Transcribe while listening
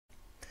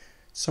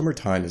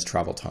Summertime is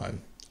travel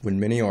time, when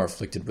many are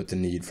afflicted with the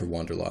need for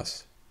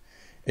wanderlust.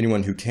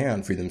 Anyone who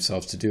can free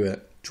themselves to do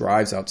it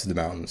drives out to the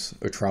mountains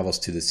or travels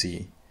to the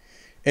sea,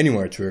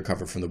 anywhere to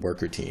recover from the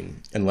work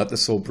routine and let the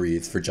soul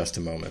breathe for just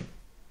a moment.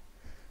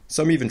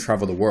 Some even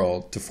travel the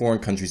world to foreign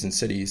countries and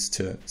cities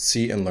to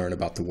see and learn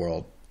about the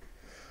world.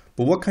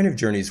 But what kind of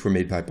journeys were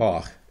made by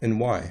Bach and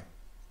why?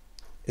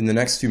 In the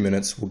next few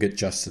minutes, we'll get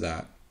just to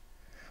that.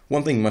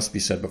 One thing must be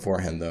said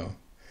beforehand, though.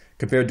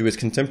 Compared to his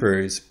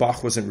contemporaries,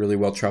 Bach wasn't really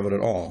well traveled at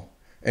all,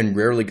 and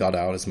rarely got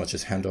out as much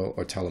as Handel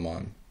or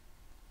Telemann.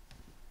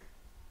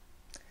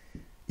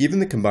 Even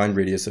the combined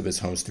radius of his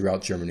homes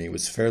throughout Germany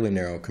was fairly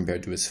narrow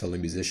compared to his fellow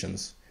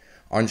musicians.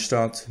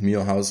 Arnstadt,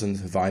 Mühlhausen,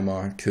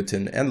 Weimar,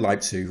 Köthen, and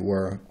Leipzig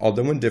were,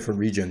 although in different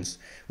regions,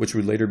 which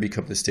would later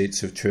become the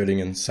states of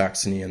Thüringen,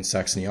 Saxony, and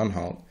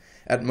Saxony-Anhalt,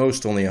 at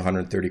most only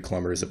 130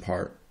 kilometers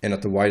apart, and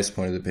at the widest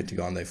point of the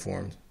Pentagon they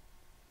formed.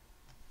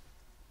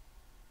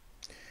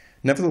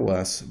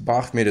 Nevertheless,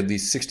 Bach made at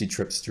least 60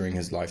 trips during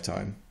his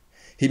lifetime.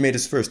 He made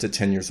his first at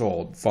 10 years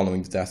old,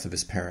 following the death of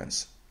his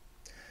parents.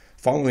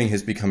 Following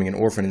his becoming an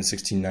orphan in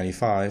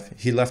 1695,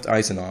 he left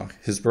Eisenach,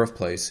 his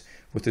birthplace,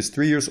 with his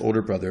 3 years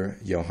older brother,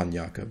 Johann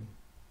Jakob.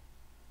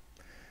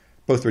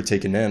 Both were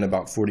taken in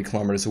about 40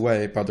 kilometers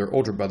away by their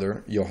older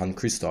brother, Johann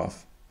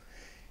Christoph.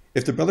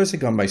 If the brothers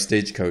had gone by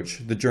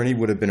stagecoach, the journey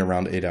would have been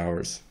around 8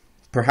 hours.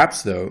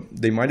 Perhaps, though,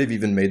 they might have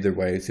even made their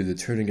way through the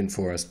Thüringen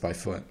forest by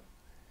foot.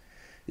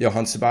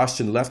 Johann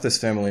Sebastian left this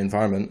family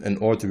environment in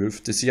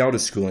Ohrdruf to see out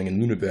his schooling in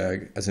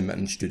Lüneburg as a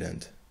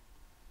Mettenstudent.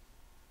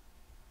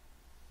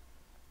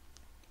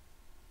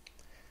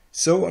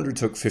 So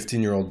undertook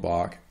 15-year-old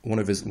Bach one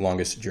of his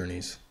longest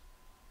journeys.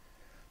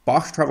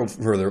 Bach traveled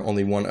further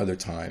only one other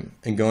time,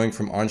 in going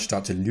from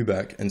Arnstadt to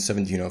Lübeck in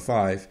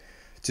 1705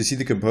 to see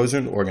the composer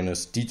and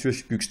organist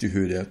Dietrich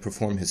Buxtehude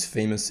perform his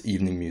famous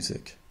evening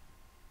music.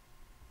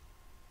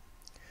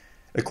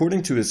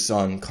 According to his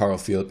son, Carl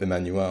Philipp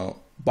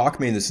Emanuel,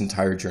 Bach made this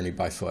entire journey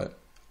by foot,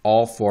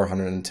 all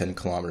 410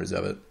 kilometers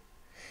of it.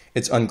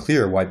 It's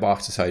unclear why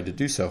Bach decided to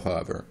do so,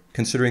 however,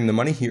 considering the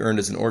money he earned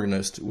as an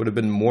organist would have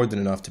been more than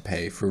enough to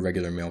pay for a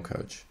regular mail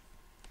coach.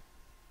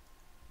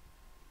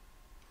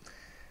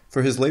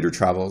 For his later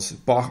travels,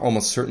 Bach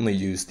almost certainly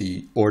used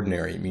the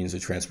ordinary means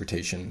of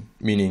transportation,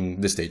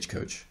 meaning the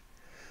stagecoach.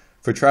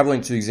 For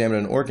traveling to examine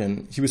an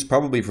organ, he was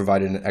probably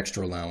provided an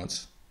extra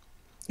allowance.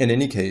 In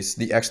any case,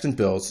 the extant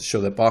bills show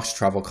that Bach's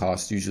travel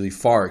costs usually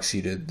far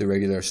exceeded the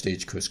regular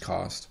stagecoach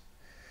cost.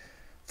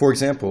 For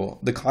example,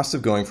 the cost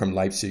of going from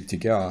Leipzig to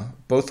Gera,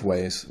 both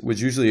ways,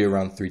 was usually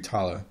around 3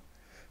 thaler.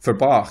 For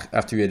Bach,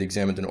 after he had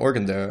examined an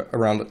organ there,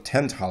 around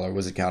 10 thaler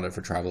was accounted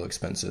for travel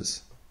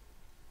expenses.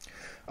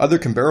 Other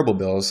comparable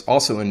bills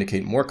also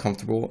indicate more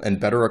comfortable and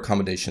better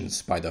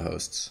accommodations by the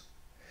hosts.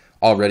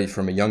 Already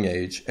from a young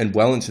age, and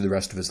well into the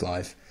rest of his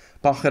life,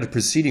 Bach had a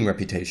preceding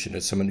reputation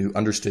as someone who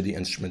understood the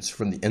instruments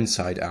from the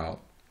inside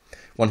out,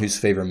 one whose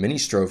favor many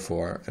strove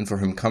for and for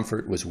whom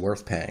comfort was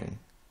worth paying.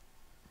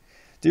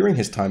 During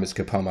his time as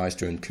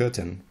Kapellmeister in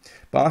Köthen,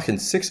 Bach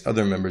and 6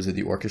 other members of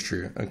the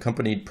orchestra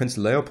accompanied Prince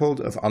Leopold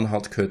of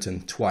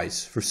Anhalt-Köthen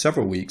twice for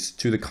several weeks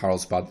to the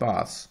Karlsbad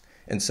Baths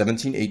in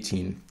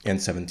 1718 and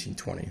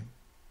 1720.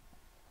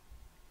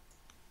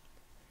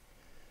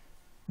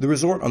 The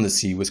resort on the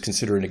sea was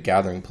considered a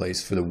gathering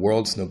place for the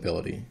world's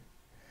nobility.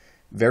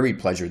 Varied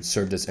pleasures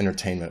served as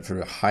entertainment for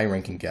the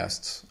high-ranking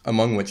guests,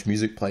 among which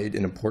music played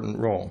an important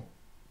role.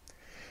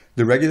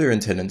 The regular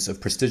attendance of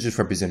prestigious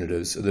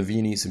representatives of the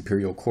Viennese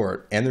imperial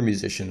court and their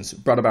musicians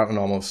brought about an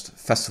almost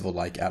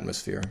festival-like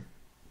atmosphere.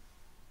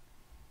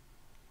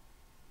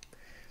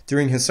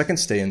 During his second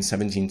stay in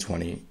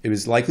 1720, it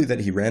was likely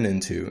that he ran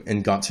into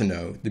and got to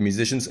know the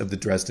musicians of the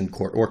Dresden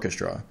court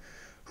orchestra,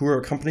 who were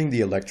accompanying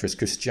the Electress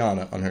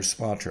Christiane on her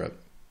spa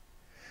trip.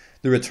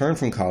 The return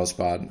from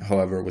Karlsbad,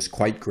 however, was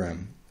quite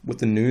grim, with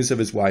the news of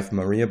his wife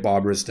Maria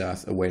Barbara's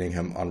death awaiting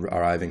him on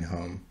arriving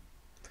home.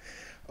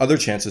 Other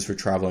chances for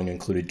traveling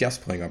included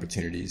guest playing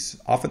opportunities,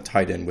 often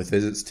tied in with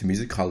visits to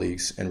music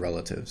colleagues and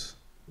relatives.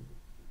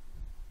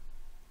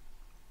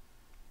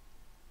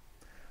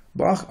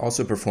 Bach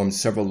also performed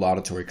several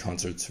laudatory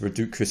concerts for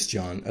Duke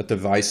Christian at the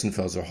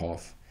Weissenfelser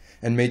Hof,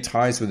 and made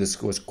ties with his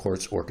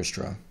court's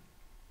orchestra.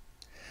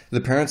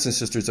 The parents and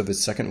sisters of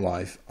his second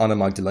wife, Anna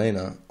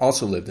Magdalena,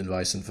 also lived in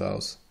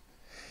Weissenfels.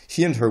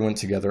 He and her went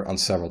together on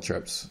several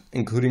trips,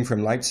 including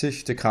from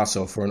Leipzig to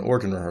Kassel for an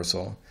organ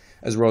rehearsal,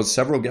 as well as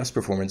several guest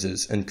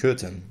performances in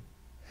Köthen.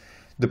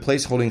 The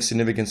place holding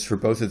significance for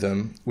both of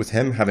them, with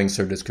him having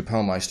served as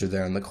Kapellmeister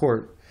there in the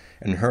court,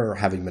 and her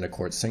having been a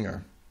court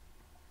singer.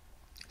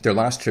 Their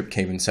last trip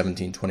came in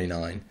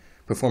 1729,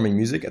 performing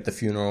music at the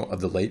funeral of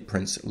the late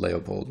Prince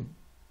Leopold.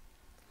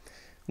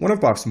 One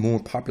of Bach's more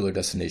popular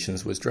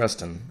destinations was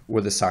Dresden,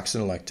 where the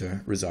Saxon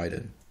Elector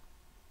resided.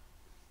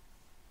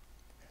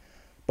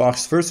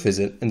 Bach's first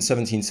visit in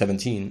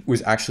 1717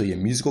 was actually a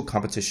musical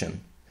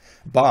competition,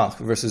 Bach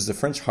versus the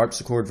French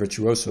harpsichord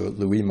virtuoso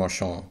Louis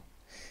Marchand.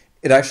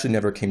 It actually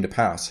never came to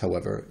pass,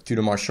 however, due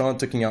to Marchand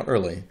ducking out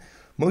early,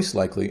 most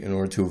likely in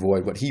order to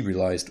avoid what he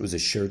realized was a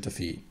sure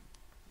defeat.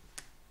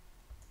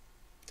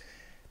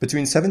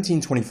 Between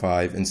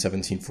 1725 and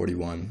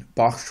 1741,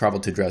 Bach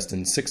traveled to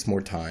Dresden 6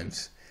 more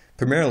times,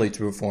 primarily to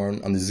perform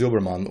on the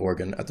Silbermann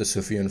organ at the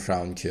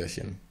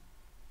Sophienfrauenkirche.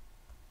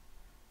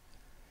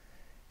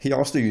 He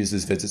also used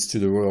his visits to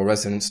the royal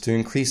residence to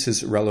increase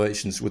his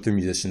relations with the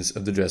musicians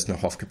of the Dresdner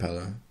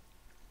Hofkapelle.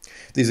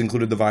 These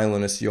included the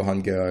violinist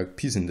Johann Georg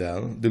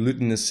Pisendel, the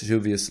lutenist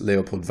Sylvius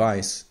Leopold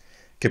Weiss,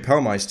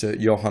 Kapellmeister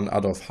Johann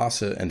Adolf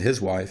Hasse and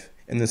his wife,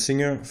 and the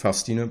singer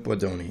Faustina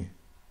Bordoni.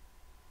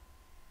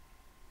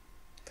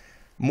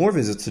 More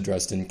visits to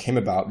Dresden came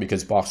about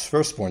because Bach's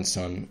firstborn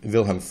son,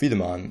 Wilhelm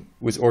Friedemann,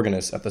 was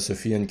organist at the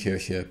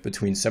Sophienkirche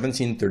between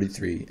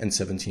 1733 and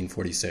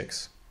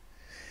 1746.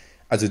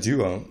 As a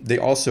duo, they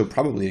also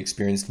probably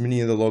experienced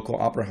many of the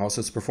local opera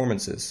house's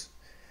performances.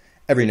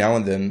 Every now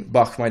and then,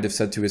 Bach might have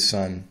said to his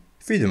son,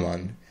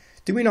 "Friedemann,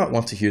 do we not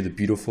want to hear the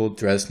beautiful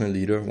Dresdner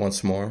Lieder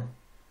once more?"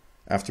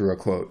 After a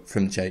quote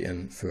from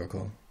J.N.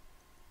 Furkel.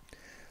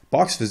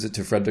 Bach's visit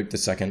to Frederick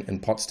II in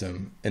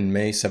Potsdam in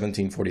May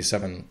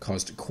 1747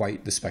 caused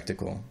quite the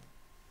spectacle.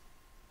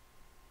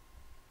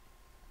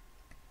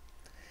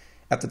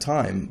 At the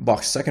time,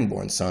 Bach's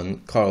second-born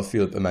son, Carl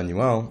Philipp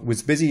Emanuel,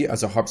 was busy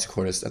as a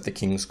harpsichordist at the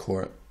king's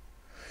court.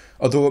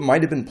 Although it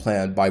might have been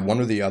planned by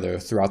one or the other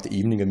throughout the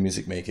evening of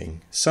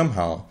music-making,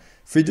 somehow,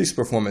 Friedrich's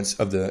performance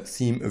of the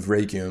theme of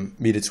Requiem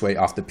made its way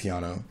off the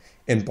piano,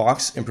 and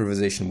Bach's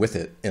improvisation with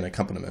it in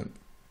accompaniment.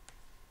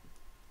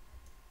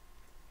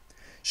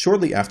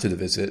 Shortly after the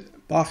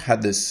visit, Bach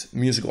had this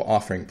musical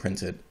offering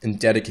printed and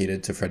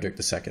dedicated to Frederick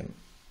II.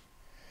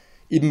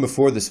 Even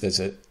before this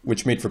visit,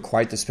 which made for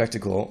quite the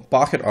spectacle,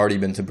 Bach had already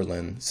been to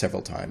Berlin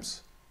several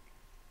times.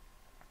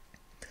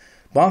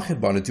 Bach had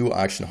bought a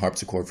dual-action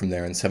harpsichord from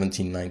there in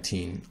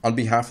 1719 on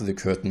behalf of the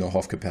Kürtener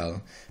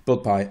Hofkapelle,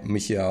 built by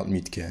Michael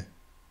Mietke.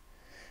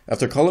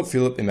 After Carl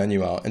Philipp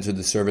Emanuel entered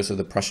the service of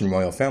the Prussian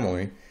royal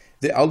family,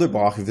 the elder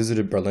Bach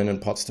visited Berlin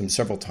and Potsdam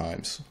several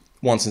times,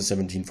 once in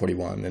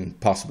 1741 and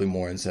possibly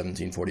more in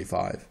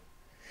 1745.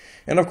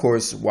 And of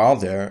course, while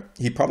there,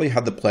 he probably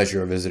had the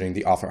pleasure of visiting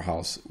the opera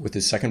house with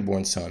his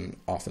second-born son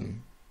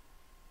often.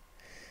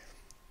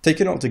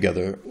 Taken all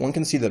together, one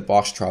can see that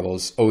Bach's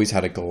travels always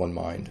had a goal in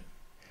mind.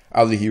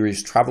 Either he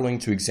was traveling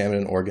to examine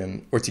an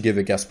organ or to give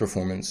a guest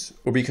performance,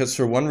 or because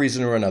for one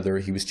reason or another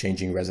he was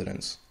changing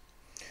residence.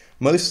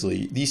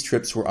 Mostly, these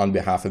trips were on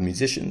behalf of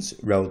musicians,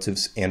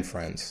 relatives, and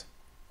friends.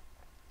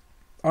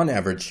 On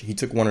average, he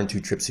took 1 or 2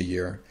 trips a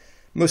year,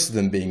 most of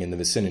them being in the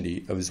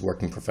vicinity of his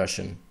working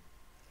profession.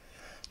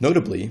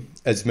 Notably,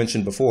 as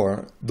mentioned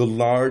before, the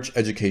large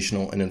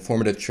educational and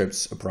informative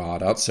trips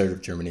abroad outside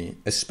of Germany,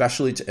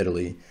 especially to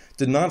Italy,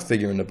 did not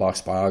figure into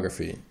Bach's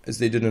biography, as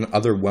they did in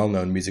other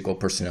well-known musical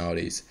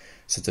personalities,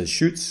 such as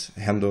Schütz,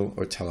 Handel,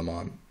 or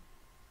Telemann.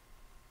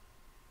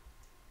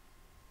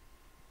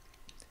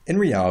 In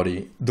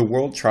reality, the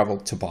world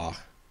traveled to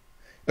Bach.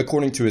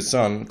 According to his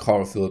son,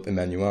 Carl Philipp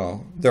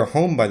Emanuel, their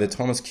home by the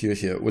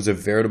Thomaskirche was a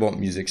veritable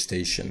music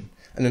station,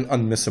 and an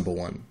unmissable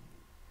one.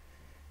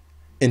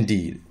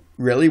 Indeed,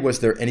 rarely was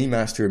there any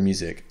master of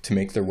music to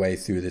make their way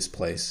through this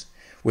place,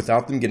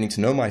 without them getting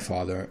to know my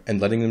father and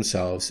letting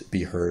themselves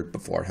be heard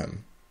before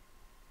him.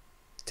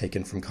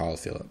 Taken from Carl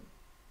Philipp.